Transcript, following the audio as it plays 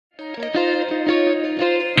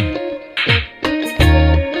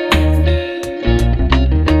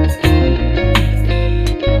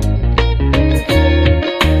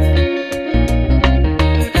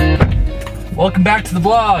to the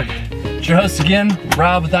vlog. It's your host again,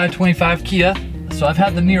 Rob with I-25 Kia. So I've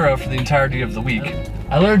had the Niro for the entirety of the week.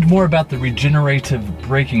 I learned more about the regenerative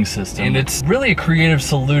braking system, and it's really a creative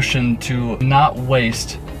solution to not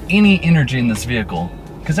waste any energy in this vehicle.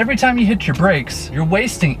 Because every time you hit your brakes, you're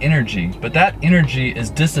wasting energy, but that energy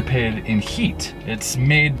is dissipated in heat. It's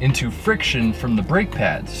made into friction from the brake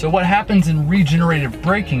pads. So what happens in regenerative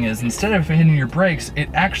braking is instead of hitting your brakes, it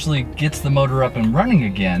actually gets the motor up and running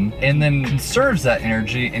again, and then conserves that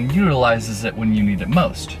energy and utilizes it when you need it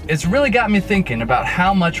most. It's really got me thinking about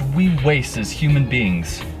how much we waste as human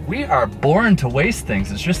beings. We are born to waste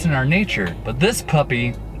things, it's just in our nature, but this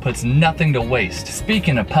puppy puts nothing to waste.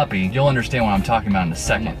 Speaking of puppy, you'll understand what I'm talking about in a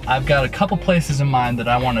second. I've got a couple places in mind that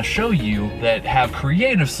I want to show you that have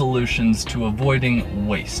creative solutions to avoiding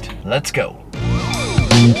waste. Let's go.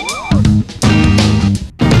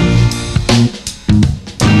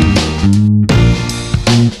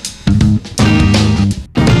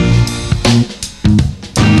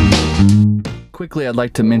 Quickly, I'd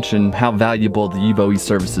like to mention how valuable the UVO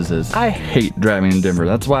e-services is. I hate driving in Denver.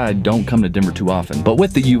 That's why I don't come to Denver too often. But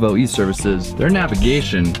with the UVO e-services, their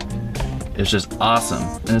navigation is just awesome.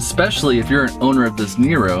 And especially if you're an owner of this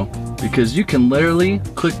Niro, because you can literally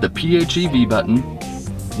click the PHEV button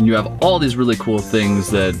and you have all these really cool things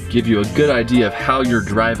that give you a good idea of how you're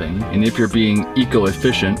driving and if you're being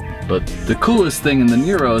eco-efficient. But the coolest thing in the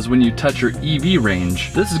Niro is when you touch your EV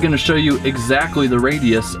range. This is gonna show you exactly the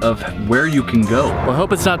radius of where you can go. Well, I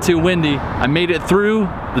hope it's not too windy. I made it through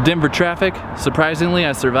the Denver traffic. Surprisingly,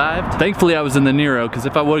 I survived. Thankfully, I was in the Niro, because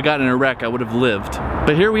if I would've gotten in a wreck, I would've lived.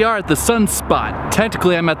 But here we are at the Sunspot.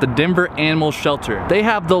 Technically, I'm at the Denver Animal Shelter. They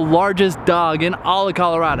have the largest dog in all of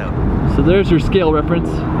Colorado. So there's your scale reference.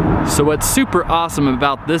 So what's super awesome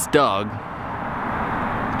about this dog,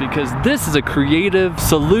 because this is a creative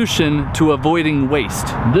solution to avoiding waste.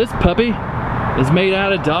 This puppy is made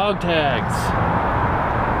out of dog tags.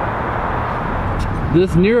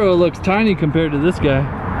 This Niro looks tiny compared to this guy.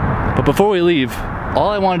 But before we leave, all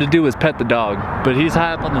I wanted to do was pet the dog, but he's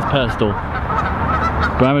high up on this pedestal.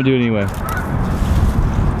 But I'm gonna do it anyway.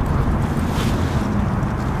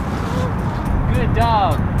 Good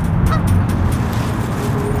dog.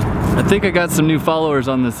 I think I got some new followers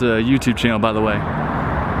on this YouTube channel, by the way.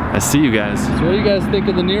 I see you guys. So what do you guys think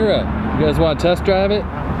of the Niro? You guys want to test drive it?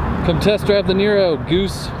 Come test drive the Niro,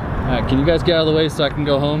 goose. Alright, can you guys get out of the way so I can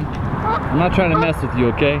go home? I'm not trying to mess with you,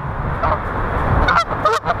 okay?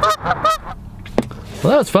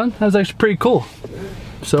 Well, that was fun. That was actually pretty cool.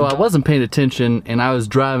 So I wasn't paying attention and I was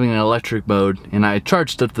driving in electric mode and I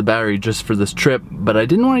charged up the battery just for this trip, but I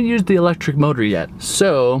didn't want to use the electric motor yet.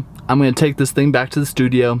 So I'm going to take this thing back to the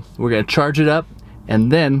studio. We're going to charge it up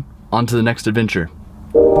and then on to the next adventure.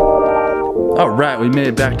 Alright, we made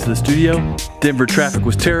it back to the studio. Denver traffic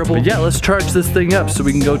was terrible. But yeah, let's charge this thing up so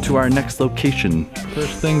we can go to our next location.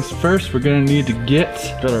 First things first, we're gonna need to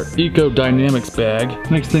got our Eco Dynamics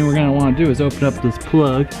bag. Next thing we're gonna wanna do is open up this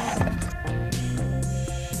plug.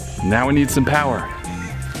 Now we need some power.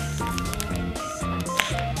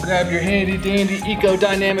 Grab your handy dandy Eco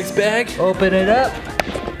Dynamics bag. Open it up.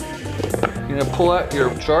 You're gonna pull out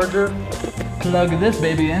your charger. Plug this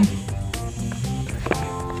baby in.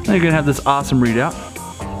 Now you're gonna have this awesome readout.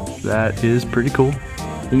 That is pretty cool.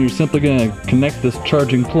 Then you're simply gonna connect this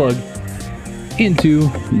charging plug into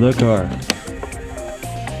the car.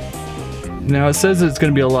 Now it says it's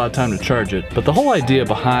gonna be a lot of time to charge it, but the whole idea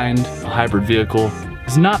behind a hybrid vehicle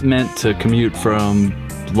is not meant to commute from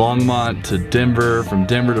Longmont to Denver, from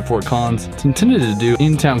Denver to Fort Collins. It's intended to do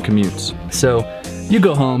in-town commutes. So you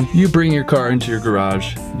go home, you bring your car into your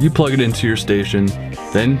garage, you plug it into your station,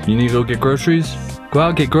 then you need to go get groceries. Go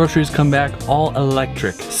out, get groceries, come back, all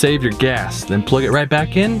electric. Save your gas, then plug it right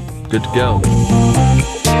back in, good to go.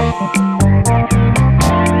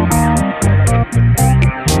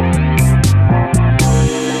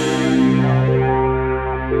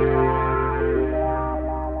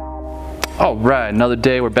 All right, another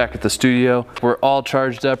day, we're back at the studio. We're all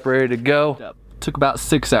charged up, ready to go. Took about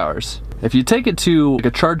 6 hours. If you take it to like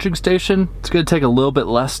a charging station, it's gonna take a little bit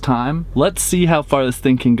less time. Let's see how far this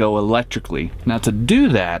thing can go electrically. Now to do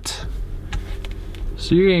that,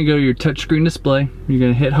 so you're gonna go to your touchscreen display, you're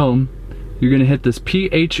gonna hit home, you're gonna hit this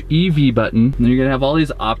PHEV button, and you're gonna have all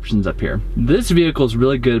these options up here. This vehicle is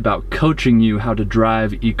really good about coaching you how to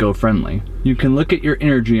drive eco-friendly. You can look at your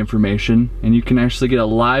energy information, and you can actually get a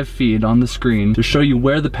live feed on the screen to show you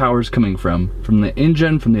where the power is coming from the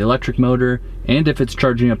engine, from the electric motor, and if it's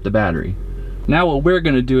charging up the battery. Now what we're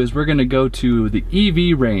gonna do is we're gonna go to the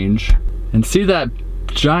EV range and see that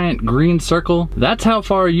giant green circle, that's how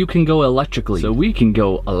far you can go electrically. So we can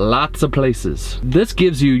go lots of places. This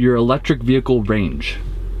gives you your electric vehicle range.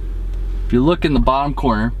 If you look in the bottom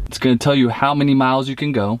corner, it's gonna tell you how many miles you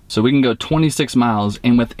can go. So we can go 26 miles,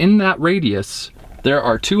 and within that radius, there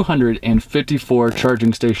are 254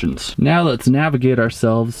 charging stations. Now let's navigate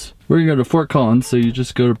ourselves. We're gonna go to Fort Collins, so you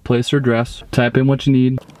just go to place or address, type in what you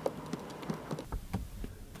need.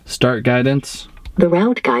 Start guidance. The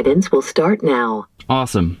route guidance will start now.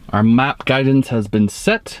 Awesome, our map guidance has been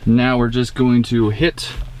set. Now we're just going to hit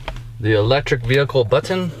the electric vehicle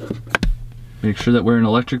button. Make sure that we're in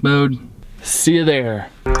electric mode. See you there.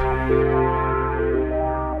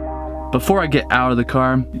 Before I get out of the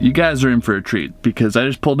car, you guys are in for a treat because I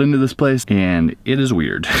just pulled into this place and it is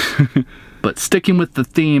weird. But sticking with the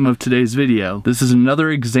theme of today's video, this is another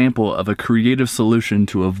example of a creative solution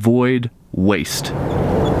to avoid waste.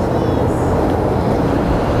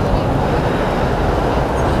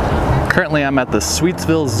 Currently I'm at the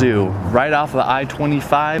Sweetsville Zoo, right off of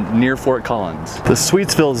I-25 near Fort Collins. The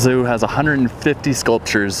Sweetsville Zoo has 150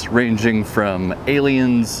 sculptures ranging from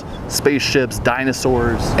aliens, spaceships,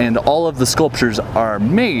 dinosaurs, and all of the sculptures are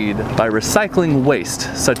made by recycling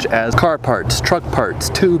waste, such as car parts, truck parts,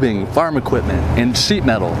 tubing, farm equipment, and sheet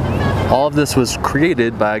metal. All of this was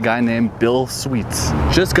created by a guy named Bill Sweets.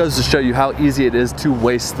 Just goes to show you how easy it is to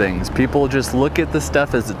waste things. People just look at the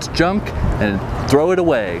stuff as it's junk and throw it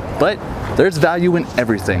away. But there's value in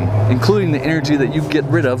everything, including the energy that you get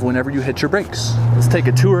rid of whenever you hit your brakes. Let's take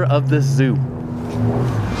a tour of this zoo.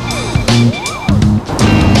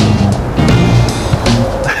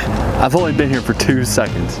 I've only been here for 2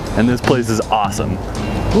 seconds, and this place is awesome.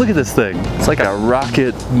 Look at this thing. It's like a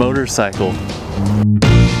rocket motorcycle.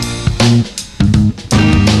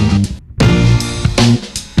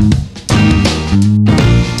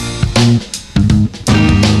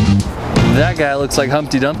 That guy looks like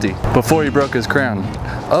Humpty Dumpty before he broke his crown.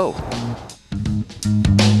 Oh.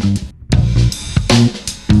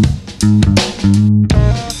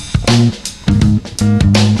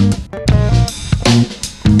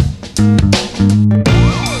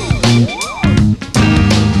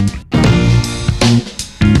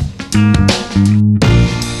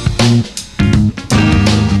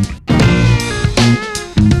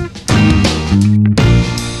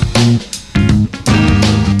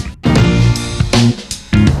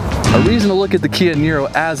 Look at the Kia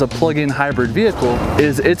Niro as a plug-in hybrid vehicle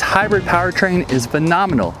is its hybrid powertrain is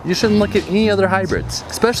phenomenal. You shouldn't look at any other hybrids,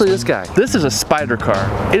 especially this guy. This is a spider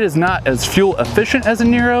car. It is not as fuel efficient as a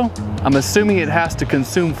Niro. I'm assuming it has to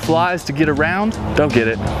consume flies to get around. Don't get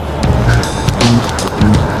it.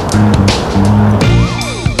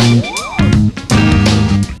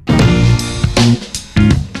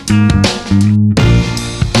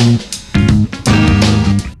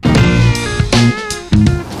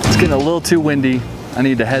 A little too windy. I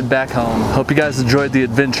need to head back home. Hope you guys enjoyed the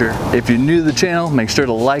adventure. If you're new to the channel, make sure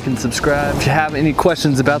to like and subscribe. If you have any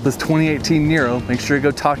questions about this 2018 Niro, make sure to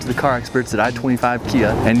go talk to the car experts at I-25 Kia.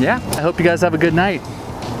 And yeah, I hope you guys have a good night.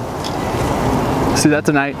 See that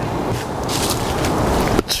tonight.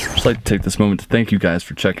 I'd like to take this moment to thank you guys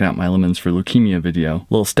for checking out my Lemons for Leukemia video.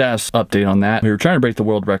 Little status update on that. We were trying to break the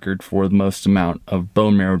world record for the most amount of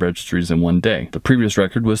bone marrow registries in one day. The previous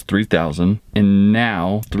record was 3,000 and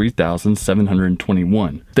now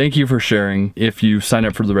 3,721. Thank you for sharing. If you sign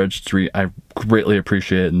up for the registry, I greatly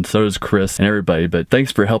appreciate it, and so does Chris and everybody, but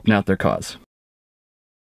thanks for helping out their cause.